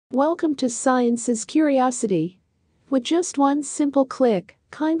Welcome to Science's Curiosity. With just one simple click,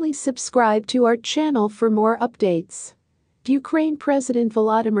 kindly subscribe to our channel for more updates. Ukraine President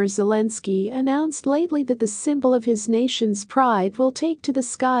Volodymyr Zelensky announced lately that the symbol of his nation's pride will take to the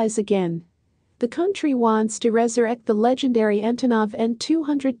skies again. The country wants to resurrect the legendary Antonov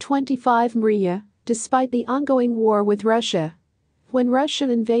An225 Mriya, despite the ongoing war with Russia. When Russia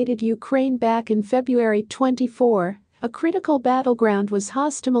invaded Ukraine back in February 24, a critical battleground was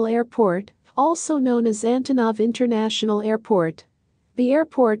Hostomel Airport, also known as Antonov International Airport. The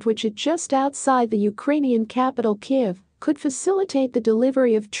airport, which is just outside the Ukrainian capital Kyiv, could facilitate the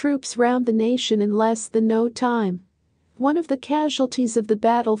delivery of troops round the nation in less than no time. One of the casualties of the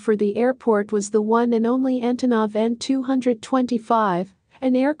battle for the airport was the one and only Antonov An225,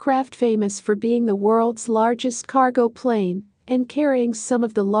 an aircraft famous for being the world's largest cargo plane and carrying some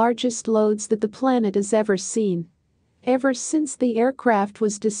of the largest loads that the planet has ever seen. Ever since the aircraft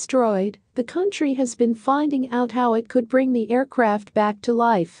was destroyed, the country has been finding out how it could bring the aircraft back to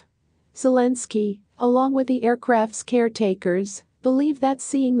life. Zelensky, along with the aircraft's caretakers, believe that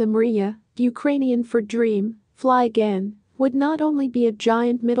seeing the Mriya, Ukrainian for dream, fly again, would not only be a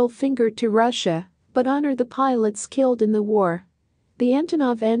giant middle finger to Russia, but honor the pilots killed in the war. The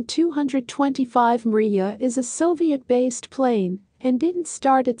Antonov An225 Mriya is a Soviet-based plane and didn't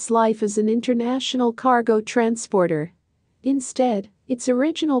start its life as an international cargo transporter. Instead, its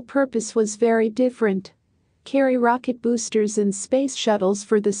original purpose was very different: carry rocket boosters and space shuttles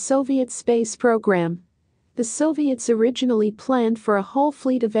for the Soviet space program. The Soviets originally planned for a whole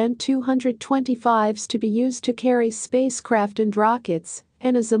fleet of An225s to be used to carry spacecraft and rockets,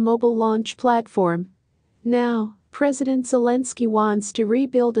 and as a mobile launch platform. Now, President Zelensky wants to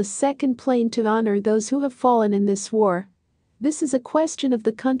rebuild a second plane to honor those who have fallen in this war. This is a question of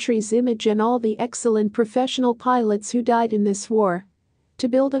the country's image and all the excellent professional pilots who died in this war. To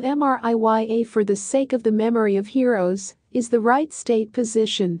build a MRIYA for the sake of the memory of heroes is the right state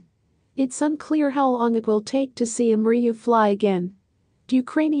position. It's unclear how long it will take to see a Mriya fly again. The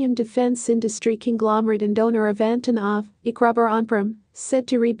Ukrainian defense industry conglomerate and owner of Antonov, Anprom, said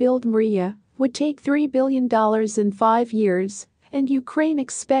to rebuild Mriya would take $3 billion in 5 years, and Ukraine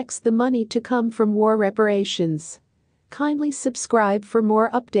expects the money to come from war reparations. Kindly subscribe for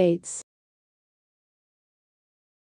more updates.